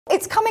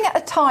It's coming at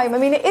a time, I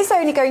mean, it is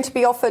only going to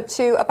be offered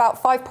to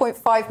about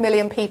 5.5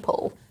 million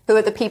people, who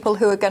are the people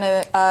who are going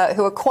to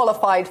who are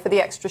qualified for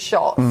the extra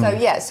shot. So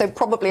yeah, so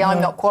probably I'm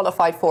not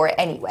qualified for it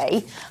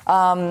anyway.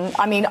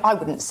 I mean, I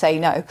wouldn't say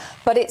no,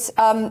 but it's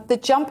the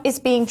jump is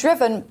being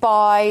driven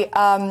by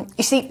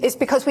you see, it's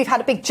because we've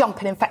had a big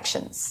jump in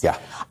infections. Yeah,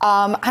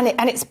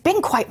 and it's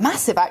been quite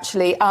massive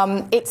actually.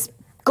 It's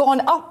gone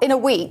up in a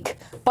week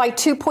by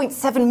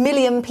 2.7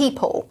 million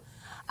people.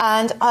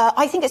 And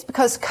I think it's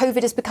because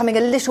COVID is becoming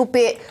a little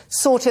bit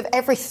sort of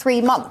every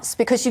 3 months,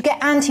 because you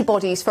get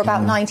antibodies for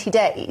about 90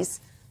 days.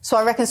 So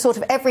I reckon sort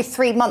of every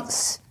 3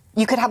 months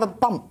you could have a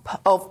bump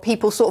of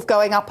people sort of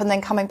going up and then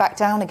coming back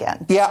down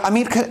again. Yeah, I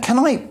mean, can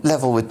I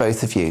level with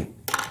both of you?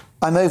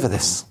 I'm over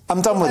this.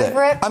 I'm done with it.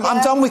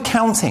 I'm done with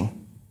counting.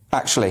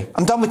 Actually,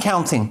 I'm done with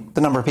counting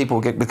the number of people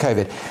who get with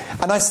COVID.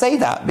 And I say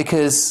that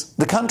because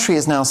the country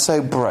is now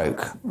so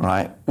broke,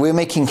 right? We're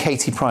making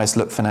Katie Price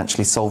look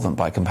financially solvent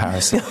by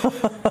comparison.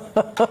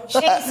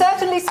 She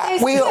certainly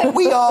seems we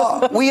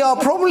are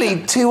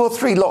probably 2 or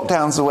 3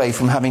 lockdowns away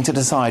from having to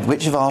decide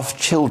which of our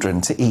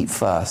children to eat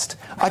first.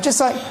 I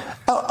just like,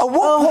 at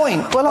what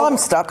point? Well, I'm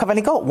stuck. I've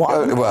only got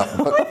one.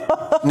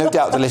 No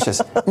doubt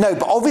delicious. No,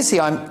 but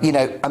obviously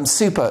I'm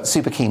super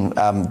keen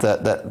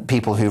that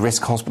people who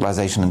risk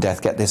hospitalisation and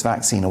death get this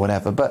vaccine or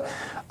whatever. But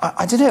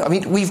I don't know. I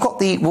mean, we've got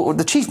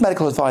the chief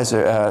medical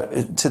advisor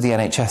to the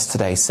NHS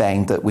today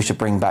saying that we should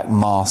bring back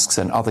masks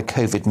and other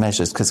COVID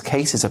measures because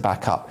cases are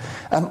back up.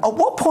 At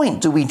what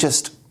point do we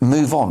just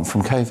move on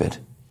from COVID?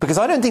 Because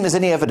I don't think there's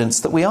any evidence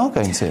that we are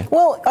going to.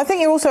 Well, I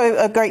think you're also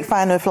a great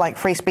fan of, like,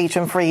 free speech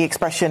and free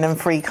expression and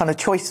free kind of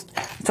choice.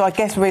 So I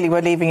guess really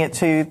we're leaving it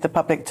to the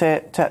public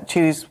to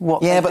choose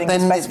what they think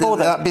is best for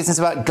them. That business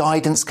about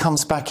guidance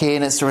comes back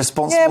in. It's a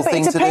responsible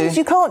thing to do. Yeah, but it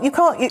depends. You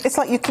can't. It's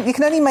like you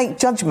can only make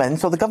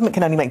judgments, or the government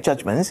can only make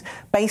judgments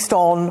based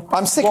on.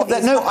 I'm sick of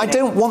that. No, I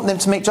don't want them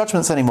to make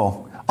judgments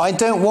anymore. I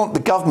don't want the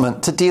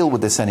government to deal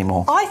with this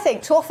anymore. I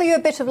think, to offer you a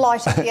bit of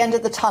light at the end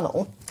of the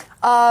tunnel,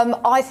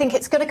 I think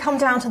it's going to come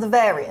down to the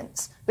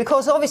variants.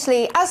 Because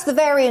obviously, as the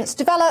variants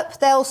develop,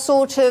 they'll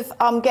sort of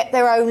get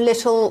their own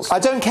little... I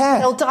don't care.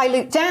 They'll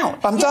dilute down.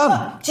 I'm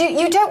done.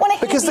 You don't want to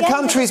hear because the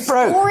country's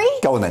broke.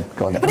 Go on then.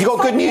 Have you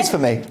got good news for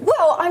me?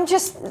 Well, I'm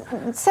just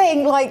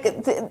saying, like,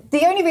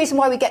 the only reason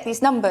why we get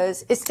these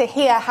numbers is to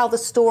hear how the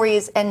story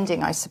is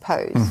ending, I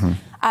suppose.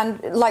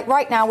 And, like,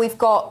 right now we've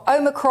got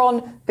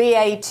Omicron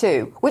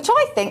BA2, which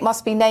I think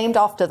must be named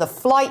after the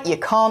flight you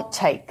can't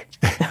take.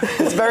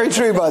 It's very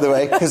true, by the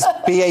way, because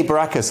B.A.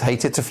 Baracus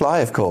hated to fly,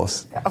 of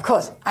course. Of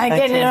course. I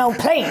get in an old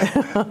plane.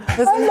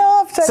 I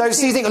love So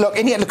you think, look,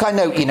 I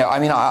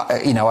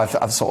know,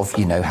 I've sort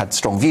of, had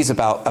strong views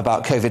about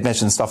COVID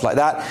measures and stuff like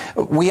that.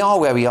 We are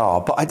where we are,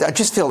 but I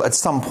just feel at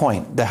some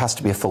point there has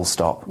to be a full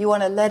stop. You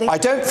want to let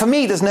it... For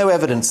me, there's no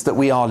evidence that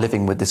we are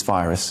living with this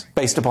virus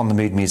based upon the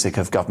mood music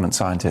of government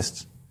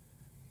scientists.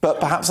 But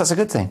perhaps that's a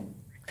good thing.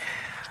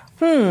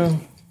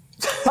 I'm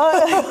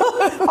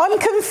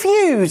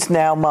confused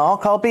now,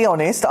 Mark. I'll be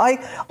honest.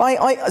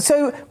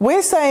 So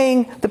we're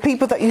saying the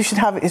people that you should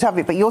have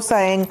it, but you're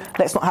saying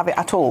let's not have it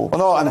at all. Well,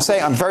 no, I'm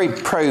saying I'm very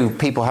pro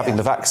people having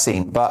the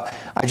vaccine, but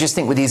I just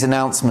think with these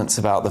announcements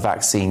about the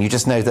vaccine, you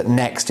just know that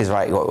next is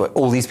right.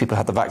 All these people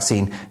have the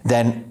vaccine,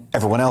 then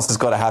everyone else has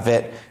got to have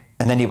it.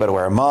 And then you've got to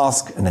wear a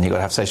mask, and then you've got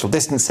to have social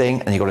distancing,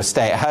 and you've got to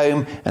stay at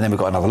home, and then we've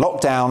got another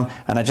lockdown.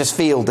 And I just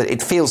feel that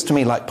it feels to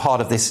me like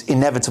part of this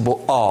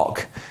inevitable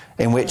arc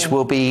in which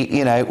we'll be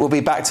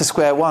back to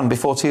square one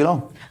before too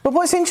long. But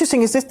what's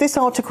interesting is this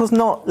article's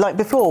not like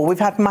before. We've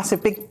had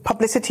massive big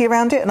publicity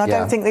around it, and I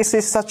don't think this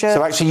is such a...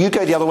 So actually you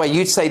go the other way.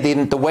 You'd say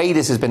the way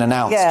this has been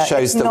announced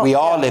shows that we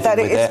are living with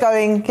it. It's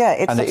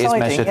and it is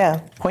measured. Yeah.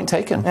 Point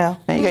taken. Yeah.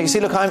 There you go. You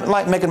see, look, I'm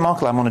like Meghan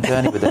Markle. I'm on a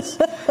journey with this.